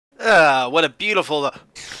Ah, what a beautiful...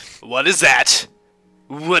 What is that?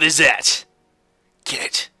 What is that? Kill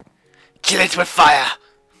it. Kill it with fire.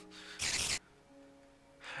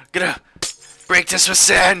 Gonna break this with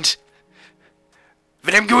sand.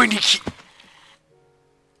 But I'm going to keep...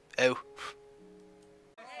 Oh.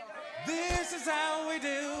 This is how we do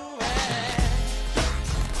it.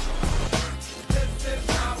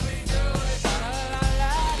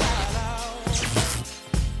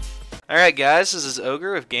 Alright guys, this is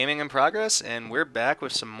Ogre with Gaming in Progress, and we're back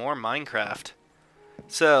with some more Minecraft.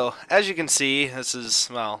 So, as you can see, this is,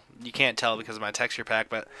 well, you can't tell because of my texture pack,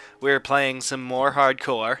 but we're playing some more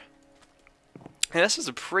hardcore. And this is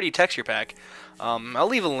a pretty texture pack. I'll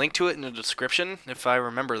leave a link to it in the description if I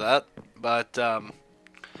remember that. But, yeah,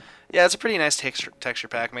 it's a pretty nice texture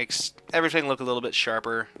pack. Makes everything look a little bit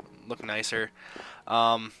sharper, look nicer.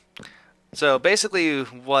 So, basically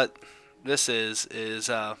what this is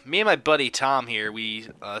me and my buddy Tom here, we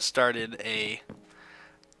started a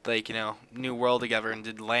new world together and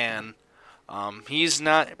did LAN. He's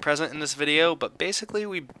not present in this video, but basically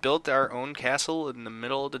we built our own castle in the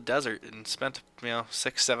middle of the desert and spent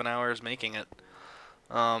 6-7 hours making it.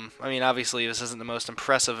 I mean, obviously this isn't the most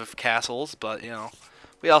impressive of castles, but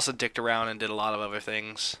we also dicked around and did a lot of other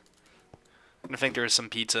things. I think there was some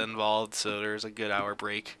pizza involved, so there was a good hour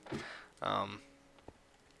break.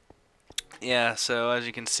 Yeah, so as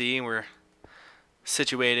you can see, we're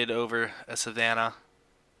situated over a savanna.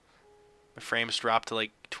 My frames dropped to like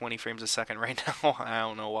 20 frames a second right now. I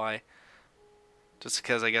don't know why. Just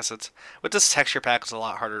because I guess it's... With this texture pack, it's a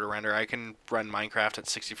lot harder to render. I can run Minecraft at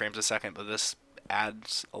 60 frames a second, but this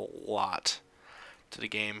adds a lot to the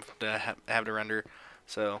game to have to render.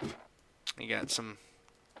 So, you got some...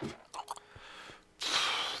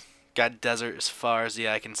 Got desert as far as the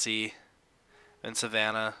eye can see. And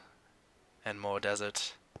savanna. And more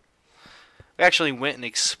desert. We actually went and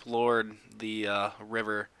explored the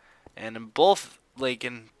river, and in both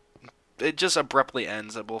it just abruptly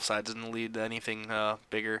ends at both sides. It doesn't lead to anything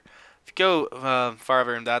bigger. If you go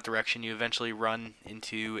farther in that direction, you eventually run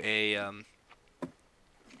into a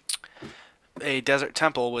desert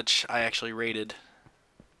temple, which I actually raided.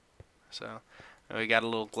 So we got a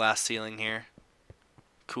little glass ceiling here.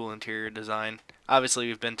 Cool interior design. Obviously,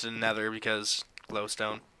 we've been to the Nether because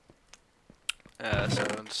glowstone. So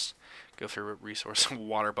let's go through a resource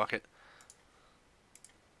water bucket.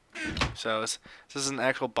 So this is an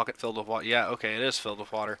actual bucket filled with water. Yeah, okay, it is filled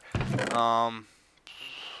with water.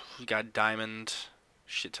 We got diamond,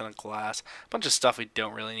 shit ton of glass, a bunch of stuff we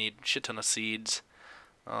don't really need, shit ton of seeds.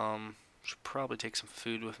 Should probably take some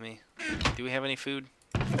food with me. Do we have any food?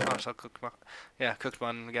 Oh, so cooked mutton. Yeah, cooked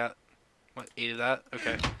mutton. We got what, 8 of that?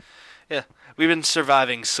 Okay. Yeah, we've been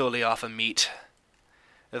surviving solely off of meat.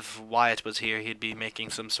 If Wyatt was here, he'd be making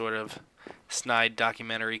some sort of snide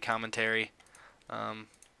documentary commentary. Oh,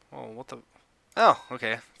 what the... Oh,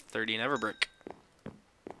 okay. 30 never brick.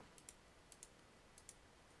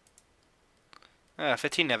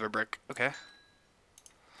 15 never brick. Okay.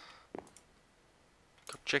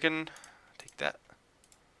 Cooked chicken. Take that.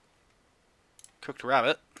 Cooked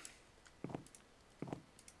rabbit.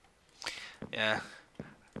 Yeah.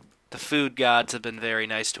 The food gods have been very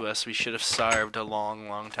nice to us. We should have starved a long,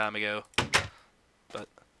 long time ago. But,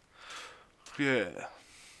 yeah.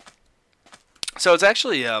 So it's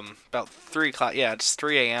actually about 3 o'clock. Yeah, it's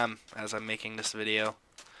 3 a.m. as I'm making this video.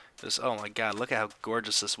 Just, oh my god, look at how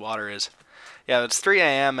gorgeous this water is. Yeah, it's 3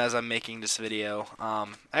 a.m. as I'm making this video. I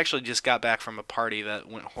actually just got back from a party that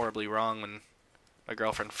went horribly wrong when my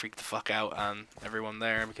girlfriend freaked the fuck out on everyone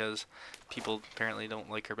there because people apparently don't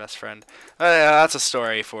like her best friend. Yeah, that's a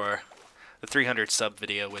story for the 300 sub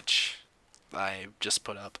video, which I just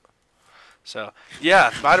put up. So,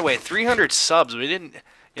 yeah, by the way, 300 subs. We didn't,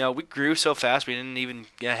 we grew so fast we didn't even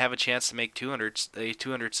have a chance to make a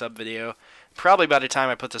 200 sub video. Probably by the time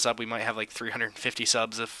I put this up, we might have like 350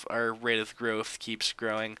 subs if our rate of growth keeps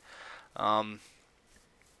growing.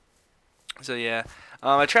 So yeah,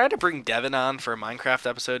 I tried to bring Devin on for a Minecraft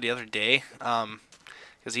episode the other day,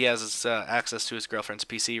 because he has his, access to his girlfriend's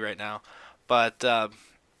PC right now. But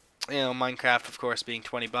Minecraft, of course, being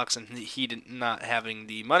 20 bucks, and he not having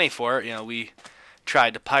the money for it, we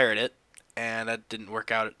tried to pirate it, and that didn't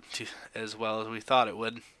work out as well as we thought it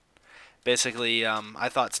would. Basically, I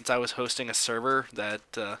thought since I was hosting a server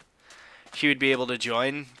that he would be able to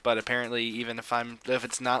join, but apparently even if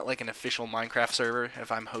it's not like an official Minecraft server,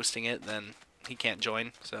 if I'm hosting it, then he can't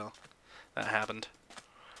join, so that happened.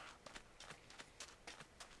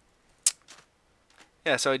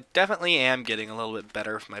 Yeah, so I definitely am getting a little bit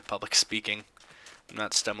better with my public speaking. I'm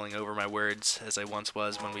not stumbling over my words as I once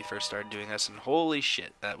was when we first started doing this, and holy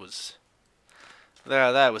shit, that was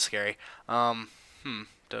That was scary. Don't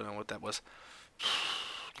know what that was.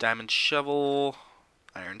 Diamond shovel,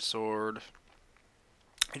 iron sword.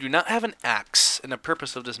 I do not have an axe, and the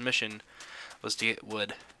purpose of this mission was to get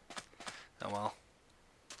wood. Oh well.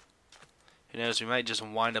 Who knows, we might just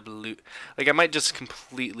wind up like, I might just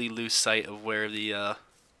completely lose sight of where the,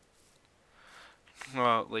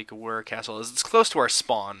 well, like, where our castle is. It's close to our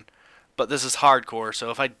spawn, but this is hardcore, so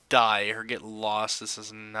if I die or get lost, this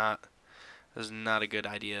is not a good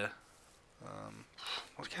idea.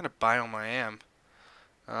 What kind of biome I am?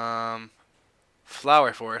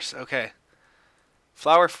 Flower forest, okay.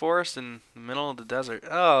 Flower forest in the middle of the desert.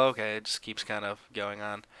 Oh, okay, it just keeps kind of going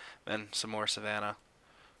on. Then some more savanna.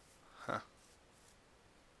 Huh.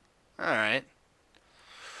 Alright.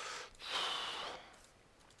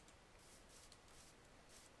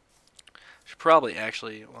 Should probably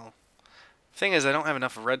actually, well, thing is I don't have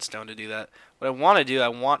enough redstone to do that. What I want to do, I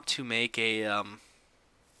want to make a, I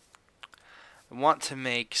want to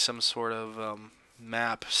make some sort of,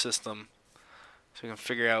 map system so we can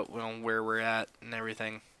figure out, you know, where we're at and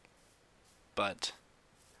everything. But,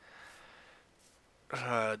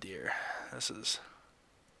 oh dear, this is,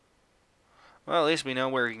 well, at least we know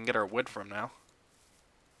where we can get our wood from now.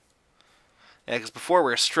 Yeah, because before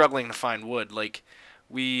we were struggling to find wood. Like,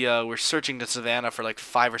 we were searching the savannah for like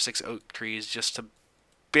 5 or 6 oak trees just to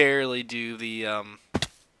barely do the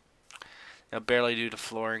barely do the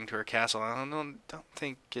flooring to our castle. I don't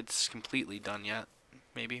think it's completely done yet.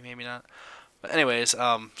 Maybe not. But anyways,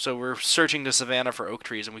 so we're searching the savannah for oak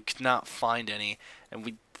trees and we could not find any. And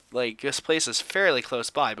we, like, this place is fairly close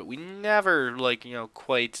by, but we never, like, you know,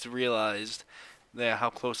 quite realized how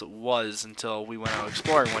close it was until we went out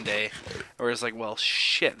exploring one day. Or it's like, well,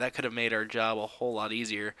 shit, that could have made our job a whole lot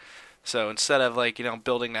easier. So instead of, like, you know,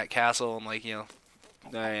 building that castle in, like, you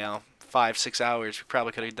know, 5-6 hours, we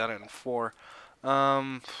probably could have done it in 4.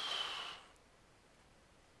 Huh.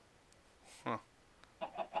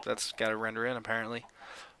 That's got to render in, apparently.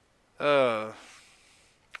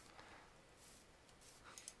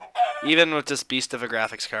 Even with this beast of a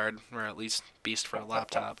graphics card, or at least beast for a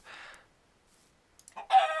laptop,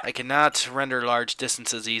 I cannot render large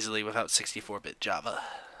distances easily without 64-bit Java.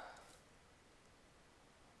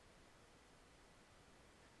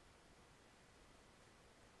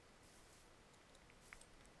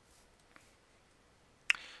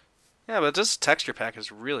 Yeah, but this texture pack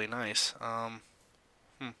is really nice.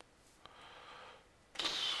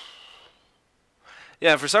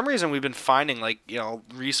 Yeah, for some reason we've been finding, like, you know,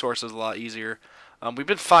 resources a lot easier. We've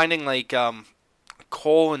been finding, like,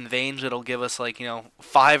 coal and veins that'll give us, like, you know,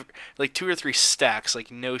 2 or 3 stacks, like,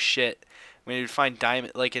 no shit. We'd find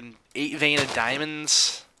diamond, like, an 8 vein of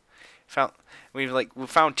diamonds. We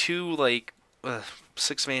found 2, like,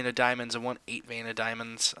 6 vein of diamonds and 1 8 vein of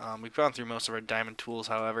diamonds. We've gone through most of our diamond tools,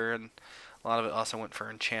 however, and a lot of it also went for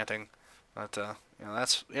enchanting. But you know,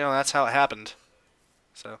 that's how it happened.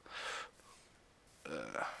 So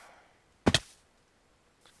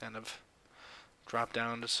kind of drop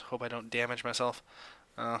down. Just hope I don't damage myself.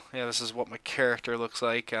 Yeah, this is what my character looks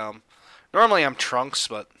like. Normally I'm Trunks,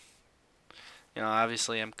 but you know,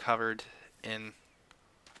 obviously I'm covered in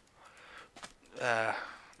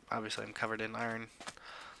iron.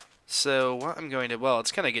 So what I'm going to, well,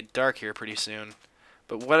 it's gonna get dark here pretty soon.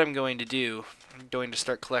 But what I'm going to do, I'm going to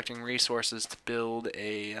start collecting resources to build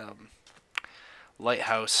a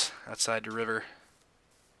lighthouse outside the river.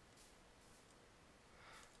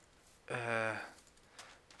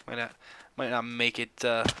 Might not make it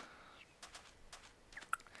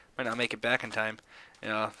back in time. You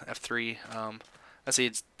know, F3. Let's see,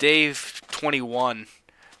 it's day 21.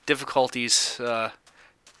 Difficulties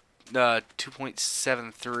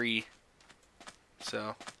 2.73.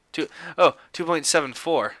 So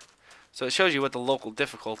 2.74. So it shows you what the local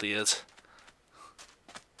difficulty is.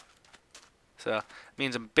 So it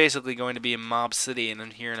means I'm basically going to be in Mob City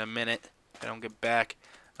in here in a minute if I don't get back.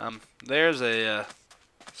 There's a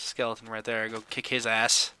skeleton right there. Go kick his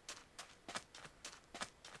ass.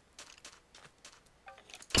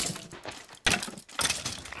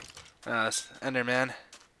 Enderman.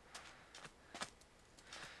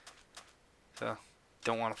 So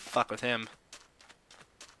don't want to fuck with him.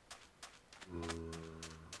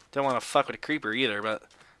 Don't want to fuck with a creeper either, but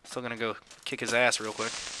still gonna go kick his ass real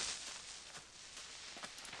quick.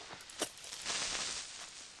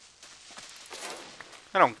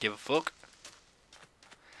 I don't give a fuck.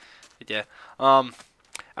 But yeah.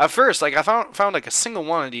 At first, like, I found like a single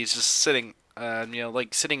one of these just sitting, you know,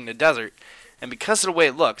 like sitting in the desert, and because of the way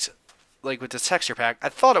it looked, like with this texture pack, I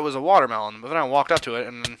thought it was a watermelon. But then I walked up to it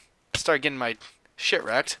and started getting my shit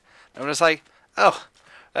wrecked. And I was like, oh,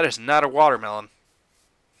 that is not a watermelon.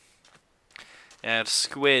 And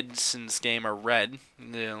squids in this game are red. You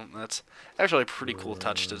know, that's actually a pretty cool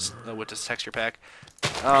touch with this texture pack.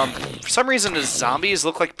 For some reason, the zombies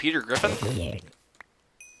look like Peter Griffin.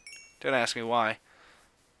 Don't ask me why.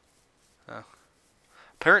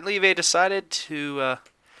 Apparently, they decided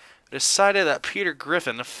that Peter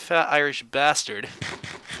Griffin, a fat Irish bastard,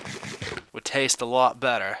 would taste a lot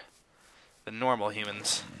better than normal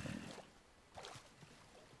humans.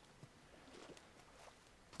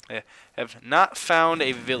 I have not found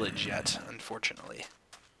a village yet, unfortunately.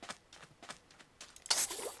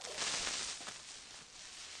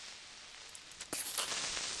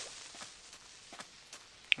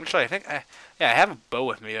 Actually, I have a bow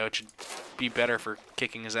with me, though. It should be better for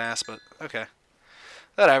kicking his ass, but okay.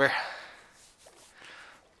 Whatever.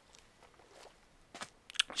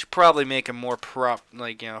 Should probably make a more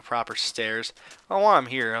proper stairs. Well, while I'm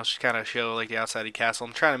here, I'll just kind of show like the outside of the castle.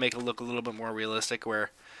 I'm trying to make it look a little bit more realistic,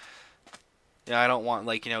 where I don't want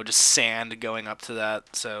just sand going up to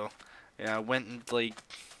that. So I went and redid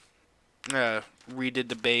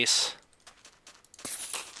the base.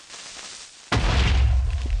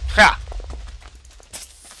 Ha!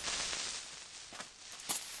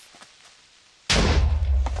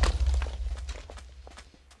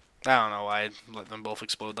 I don't know why I let them both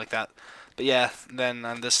explode like that. But yeah, then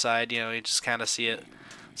on this side, you just kind of see it.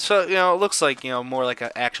 So, it looks like, more like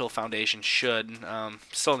an actual foundation should.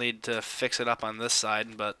 Still need to fix it up on this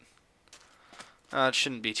side, but it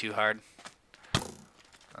shouldn't be too hard.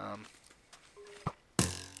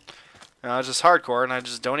 It's just hardcore, and I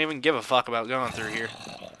just don't even give a fuck about going through here.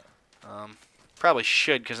 Probably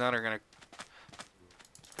should, because now they're going to...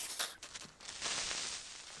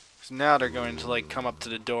 Now they're going to come up to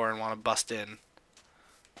the door and want to bust in.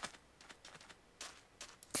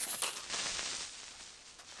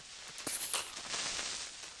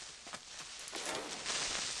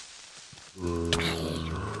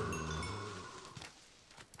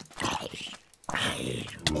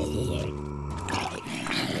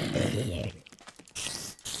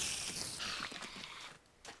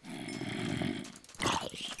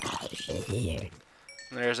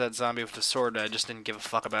 There's that zombie with the sword that I just didn't give a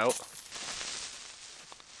fuck about.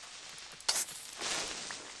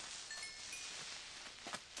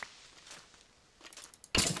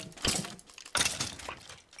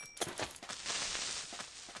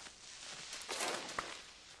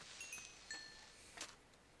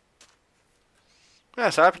 Yeah,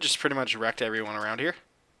 so I've just pretty much wrecked everyone around here.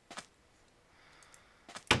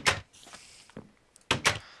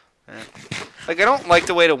 I don't like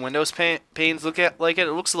the way the windows panes look like it.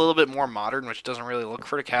 It looks a little bit more modern, which doesn't really look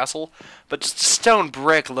for the castle. But just stone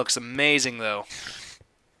brick looks amazing, though.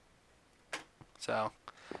 So,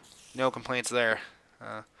 no complaints there.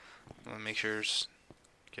 I'm gonna make sure there's...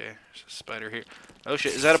 Okay, there's a spider here. Oh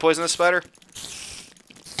shit, is that a poisonous spider?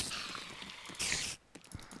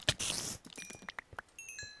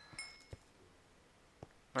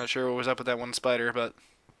 Not sure what was up with that one spider, but...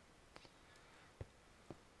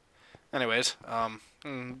 Anyways,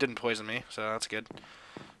 didn't poison me, so that's good.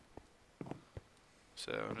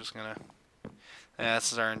 So I'm just gonna... Yeah,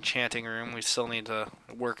 this is our enchanting room. We still need to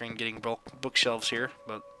work on getting bookshelves here,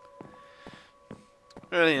 but...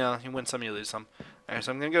 Well, you win some, you lose some. Alright,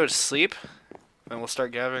 so I'm gonna go to sleep, and we'll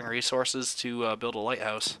start gathering resources to build a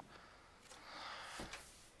lighthouse.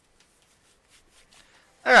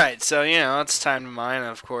 Alright, so, it's time to mine,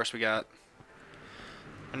 and of course we got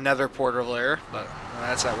another portal there, but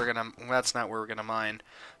that's not where we're gonna mine.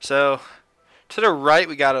 So to the right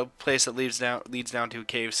we got a place that leads down to a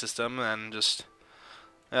cave system, and just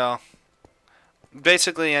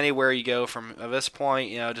basically anywhere you go from this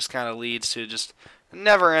point, just kind of leads to just a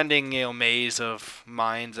never-ending maze of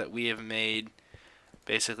mines that we have made,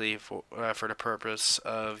 basically for the purpose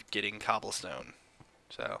of getting cobblestone.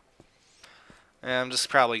 So I'm just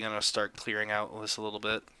probably gonna start clearing out this a little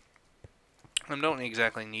bit. I don't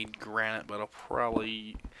exactly need granite, but I'll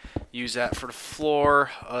probably use that for the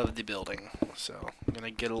floor of the building. So I'm going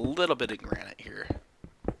to get a little bit of granite here.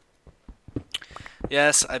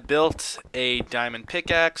 Yes, I built a diamond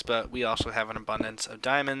pickaxe, but we also have an abundance of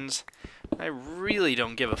diamonds. I really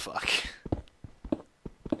don't give a fuck.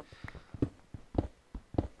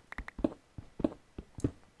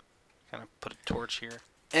 Kind of put a torch here.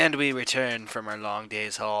 And we return from our long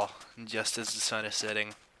day's haul, just as the sun is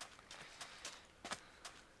setting.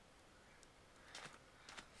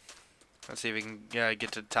 Let's see if we can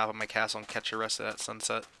get to the top of my castle and catch the rest of that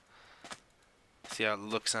sunset. See how it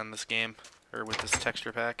looks on this game, or with this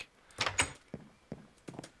texture pack.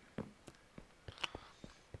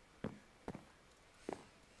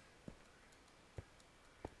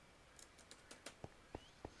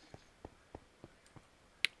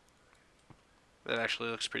 That actually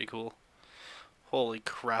looks pretty cool. Holy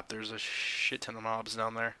crap, there's a shit ton of mobs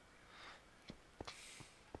down there.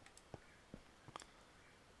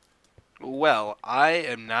 Well, I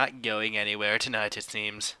am not going anywhere tonight, it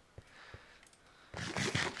seems.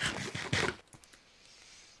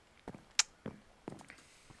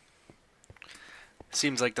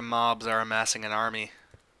 Seems like the mobs are amassing an army.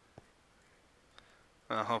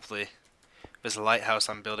 Well, hopefully this lighthouse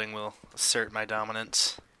I'm building will assert my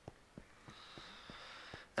dominance.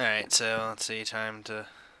 Alright, so let's see, time to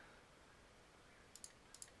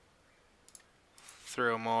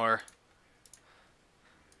throw more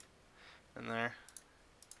in there.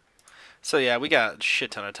 So yeah, we got a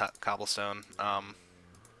shit ton of cobblestone.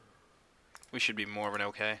 We should be more than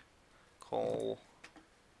okay. Coal.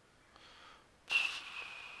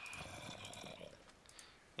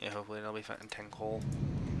 Yeah, hopefully it'll be fine. 10 coal.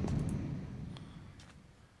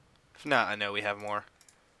 If not, I know we have more.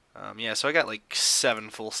 Yeah, so I got like 7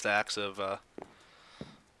 full stacks of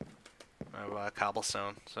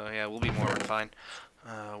cobblestone. So yeah, we'll be more than fine.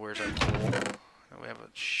 Where's our coal? We have a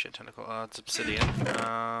shit ton of coal. It's obsidian.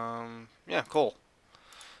 Yeah, coal.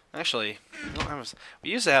 Actually, we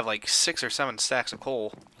used to have like 6 or 7 stacks of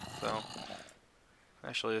coal. So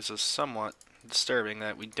actually, this is somewhat disturbing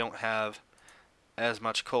that we don't have as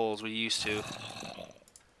much coal as we used to.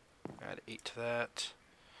 Add 8 to that.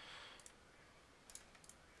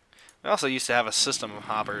 We also used to have a system of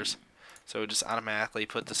hoppers, so it would just automatically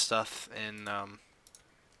put the stuff in.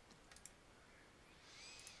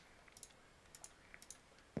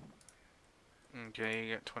 Okay,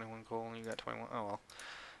 you got 21 coal, and you got 21. Oh well.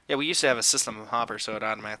 Yeah, we used to have a system of hoppers, so it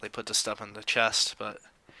automatically put the stuff in the chest. But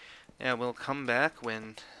yeah, we'll come back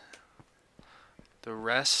when the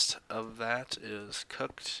rest of that is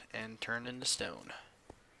cooked and turned into stone.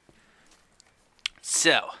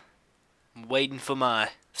 So, I'm waiting for my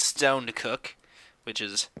stone to cook, which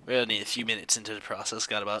is really a few minutes into the process.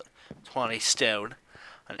 Got about 20 stone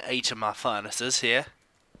on each of my furnaces here.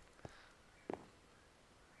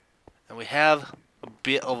 And we have a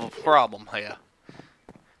bit of a problem here.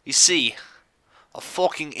 You see, a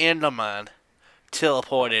fucking Enderman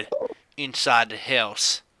teleported inside the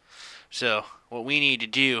house. So, what we need to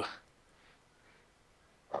do,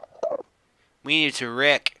 we need to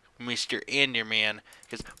wreck Mr. Enderman,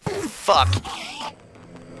 because fuck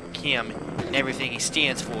him and everything he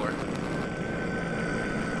stands for.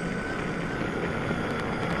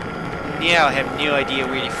 Now I have no idea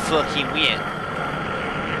where the fuck he went.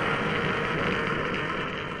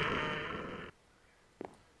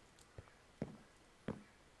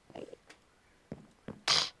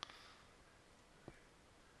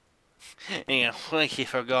 And I think he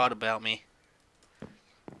forgot about me.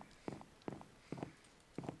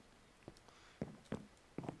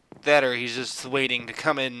 That or he's just waiting to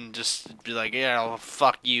come in and just be like, yeah, I'll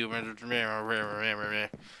fuck you. And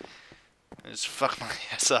just fuck my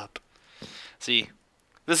ass up. See,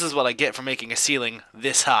 this is what I get for making a ceiling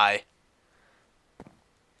this high.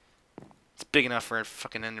 It's big enough for a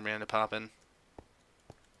fucking Enderman to pop in.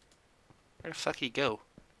 Where the fuck he go?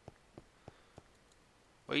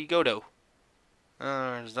 Where you go, though?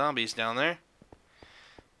 There's zombies down there.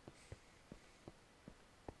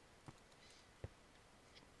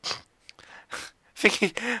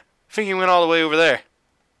 think he went all the way over there.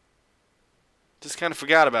 Just kind of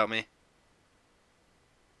forgot about me.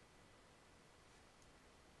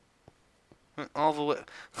 Went all the way.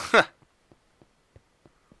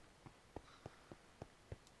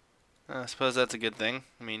 I suppose that's a good thing.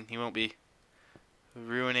 I mean, he won't be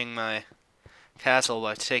ruining my castle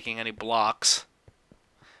by taking any blocks.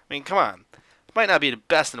 I mean, come on. It might not be the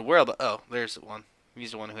best in the world, but oh, there's the one.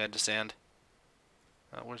 He's the one who had the sand.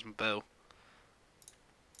 Where's my bow?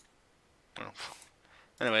 Oh.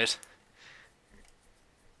 Anyways.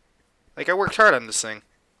 Like, I worked hard on this thing.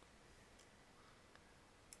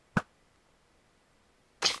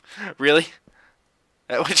 Really?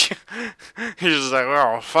 That what you... You're just like,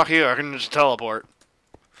 oh, fuck you, I can just teleport.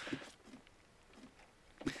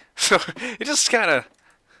 So, it just kind of...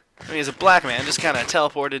 I mean, as a black man, just kind of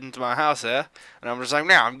teleported into my house there, and I'm just like,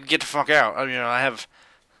 now, get the fuck out. I mean, I have,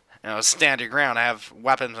 stand your ground. I have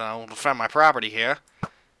weapons, and I'll defend my property here.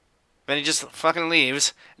 Then he just fucking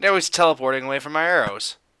leaves, and now he's teleporting away from my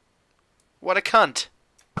arrows. What a cunt.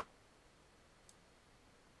 I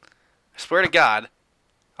swear to God,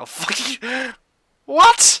 I'll fucking...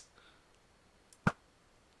 What?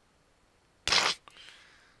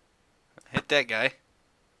 Hit that guy.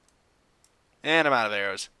 And I'm out of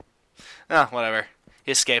arrows. Oh, whatever.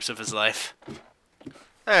 He escapes with his life.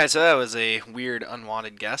 Alright, so that was a weird,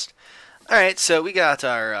 unwanted guest. Alright, so we got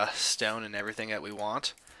our stone and everything that we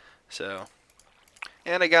want. So,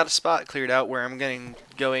 And I got a spot cleared out where I'm going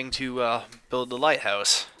to build the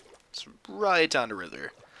lighthouse. It's right on the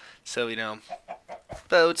river. So, you know,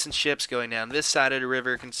 boats and ships going down this side of the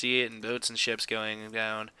river can see it, and boats and ships going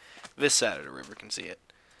down this side of the river can see it.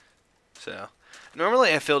 So,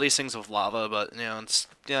 normally I fill these things with lava, but, you know,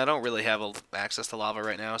 I don't really have access to lava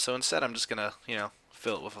right now, so instead I'm just gonna, you know,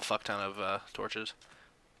 fill it with a fuck ton of torches.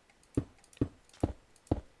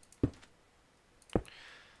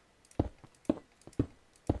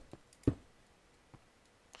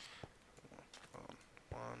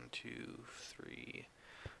 One, two, three,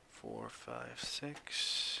 4, 5,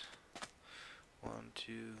 6. 1,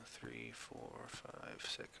 2, 3, 4, 5,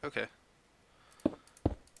 6. Okay.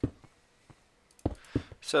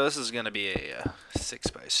 So this is going to be a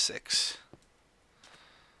 6 by 6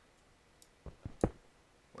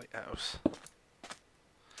 lighthouse. I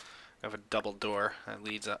have a double door that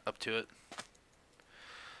leads up to it.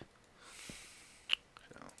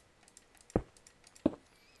 So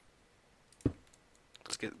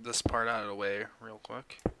let's get this part out of the way real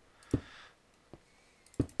quick.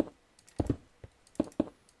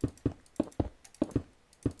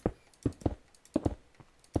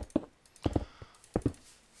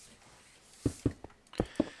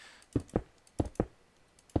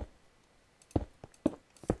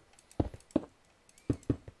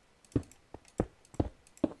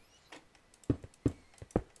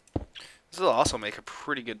 This will also make a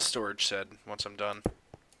pretty good storage shed once I'm done.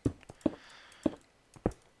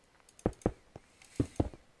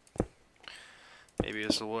 Maybe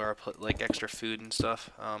this is where I put like extra food and stuff.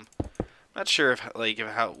 Not sure if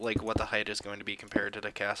what the height is going to be compared to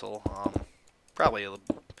the castle. Probably if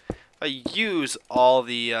I use all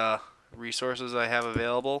the resources I have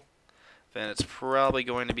available, then it's probably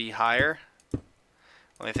going to be higher.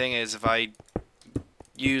 Only thing is, if I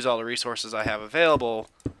use all the resources I have available,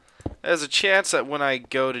 there's a chance that when I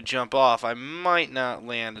go to jump off, I might not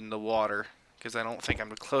land in the water, because I don't think I'm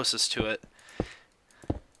the closest to it.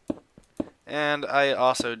 And I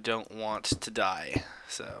also don't want to die,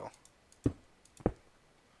 so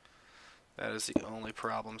that is the only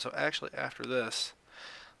problem. So actually, after this,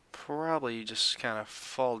 probably just kind of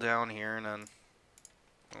fall down here and then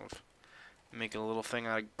make a little thing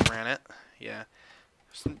out of granite. Yeah.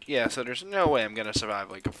 So there's no way I'm going to survive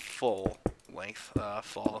like a full length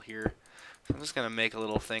fall here. So I'm just going to make a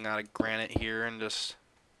little thing out of granite here and just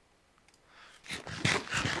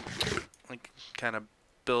like kind of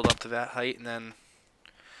build up to that height, and then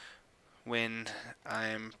when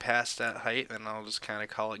I'm past that height, then I'll just kind of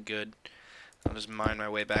call it good. I'll just mine my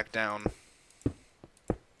way back down.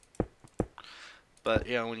 But,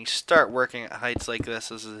 you know, when you start working at heights like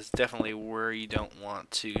this is definitely where you don't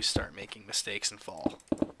want to start making mistakes and fall.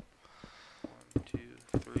 1, 2,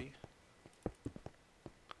 3.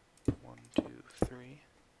 1, 2, 3.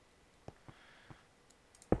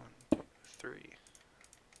 1, 2, 3.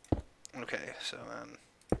 Okay, so then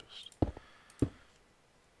just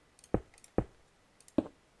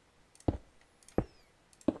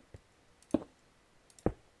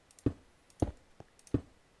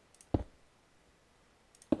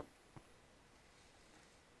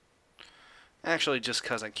actually, just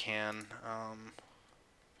because I can.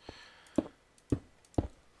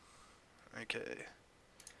 Okay.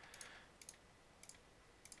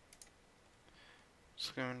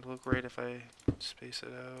 It's going to look great if I space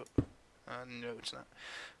it out. No, it's not.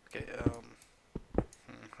 Okay,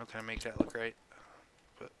 how can I make that look right?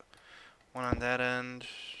 Put one on that end.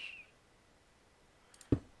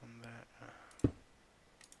 On that.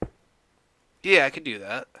 Yeah, I could do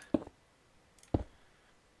that.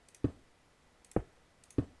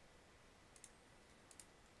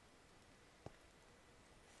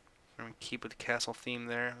 I'm gonna keep with the castle theme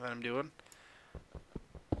there that I'm doing.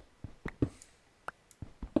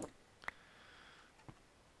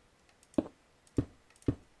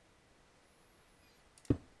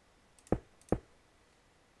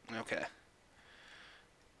 Okay.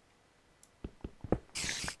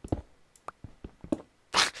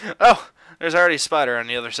 Oh, there's already a spider on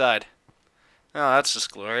the other side. Oh, that's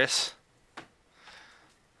just glorious.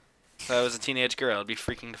 If I was a teenage girl, I'd be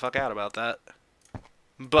freaking the fuck out about that.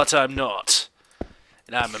 But I'm not.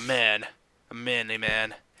 And I'm a man. A manly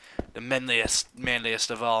man. The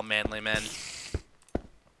manliest of all manly men.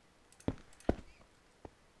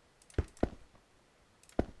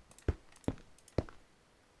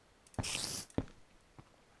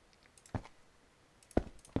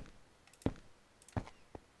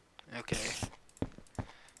 Okay.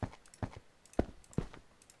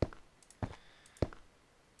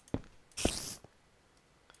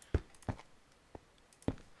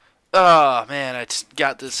 Oh man, I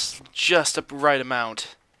got this just the right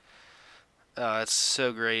amount. It's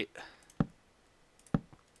so great.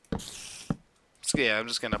 So yeah, I'm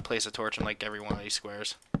just gonna place a torch in like every one of these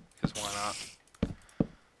squares, because why not?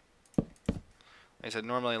 Like I said,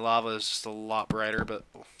 normally lava is just a lot brighter, but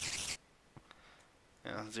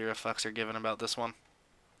yeah, zero fucks are given about this one.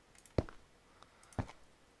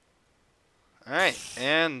 Alright,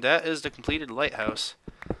 and that is the completed lighthouse.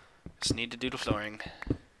 Just need to do the flooring.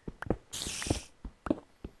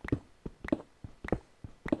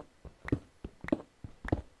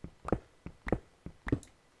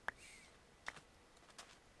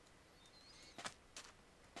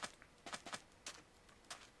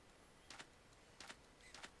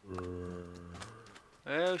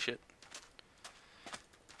 Oh shit.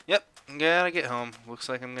 Yep, gotta get home. Looks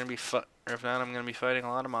like I'm gonna be or if not, I'm gonna be fighting a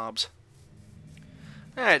lot of mobs.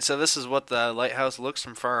 Alright, so this is what the lighthouse looks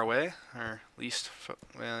from far away, or at least,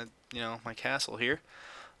 you know, my castle here.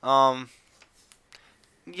 Yeah,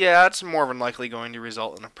 it's more than likely going to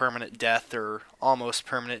result in a permanent death, or almost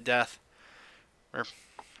permanent death.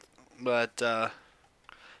 But, yeah,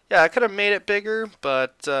 I could have made it bigger,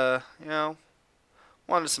 but, you know,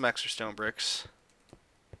 wanted some extra stone bricks.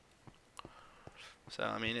 So,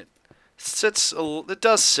 I mean, it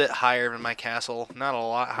does sit higher than my castle. Not a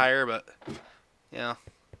lot higher, but, you know,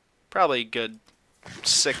 probably a good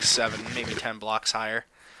 6, 7, maybe 10 blocks higher.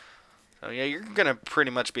 So, yeah, you're going to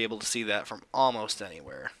pretty much be able to see that from almost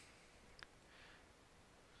anywhere.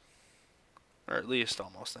 Or at least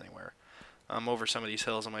almost anywhere. Over some of these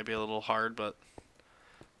hills it might be a little hard, but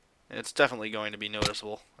it's definitely going to be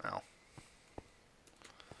noticeable now.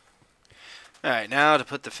 Alright, now to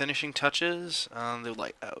put the finishing touches on the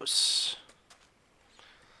lighthouse.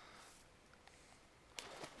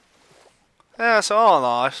 Yeah, so all in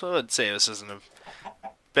all, I would say this isn't a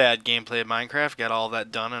bad gameplay of Minecraft. Got all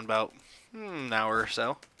that done in about an hour or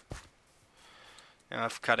so.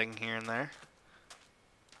 Enough cutting here and there.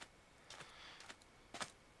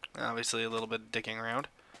 Obviously a little bit of dicking around.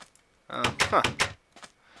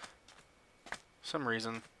 Some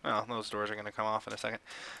reason, well, those doors are going to come off in a second.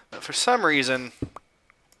 But for some reason,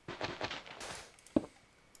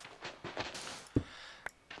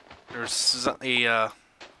 there's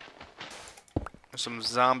some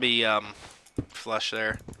zombie flesh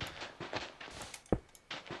there.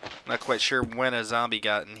 Not quite sure when a zombie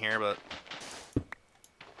got in here, but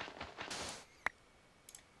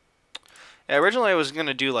yeah, originally I was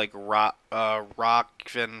gonna do like rock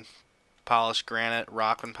and polished granite,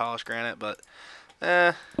 but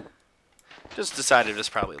just decided this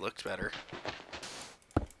probably looked better.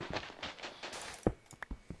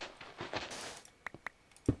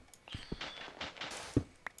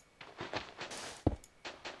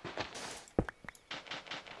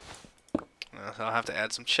 So I'll have to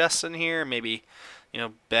add some chests in here, maybe, you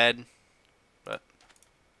know, bed, but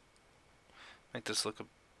make this look a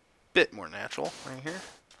bit more natural right here.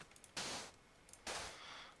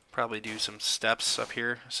 Probably do some steps up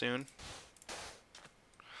here soon.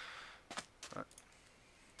 But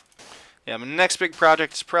yeah, my next big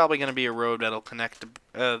project is probably going to be a road that'll connect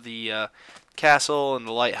the castle and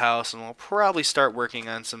the lighthouse, and we'll probably start working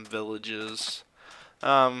on some villages.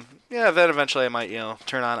 Yeah, then eventually I might, you know,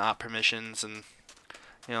 turn on op permissions and,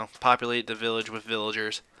 you know, populate the village with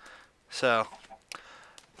villagers. So,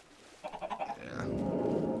 yeah.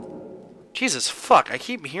 Jesus fuck, I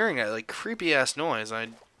keep hearing that, like, creepy ass noise. I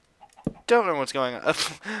don't know what's going on.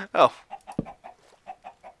 Oh.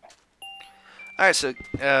 Alright, so,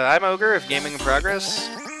 I'm Ogre of Gaming in Progress.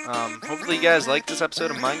 Hopefully you guys liked this episode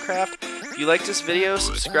of Minecraft. If you like this video,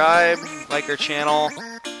 subscribe, like our channel.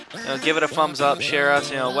 You know, give it a thumbs up, share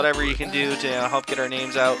us, you know, whatever you can do to help get our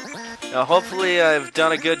names out. You know, hopefully I've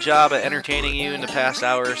done a good job at entertaining you in the past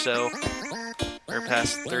hour or so, or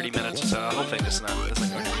past 30 minutes or so. Hopefully this isn't going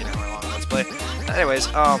to be an hour long let's play. Anyways,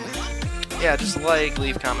 yeah, just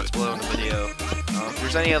leave comments below in the video. If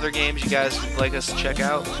there's any other games you guys would like us to check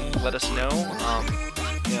out, let us know.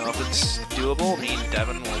 You know, if it's doable, me and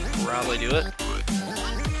Devin will probably do it.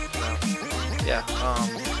 So, yeah,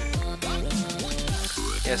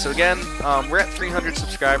 yeah, so again, we're at 300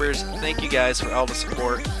 subscribers. Thank you guys for all the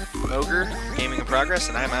support. I'm Ogre, Gaming in Progress,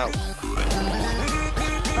 and I'm out.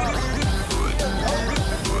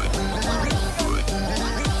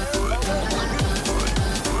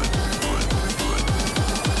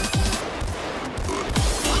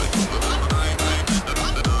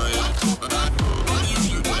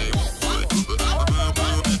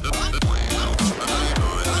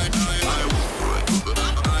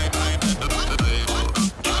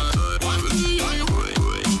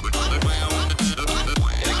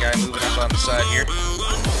 On the side here.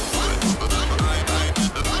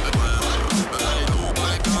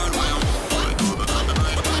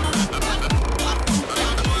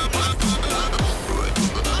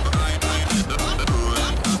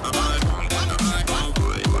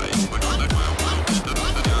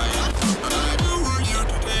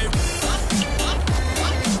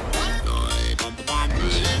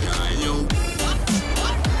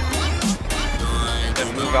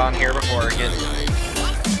 move on here before I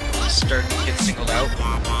get singled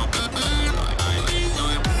out.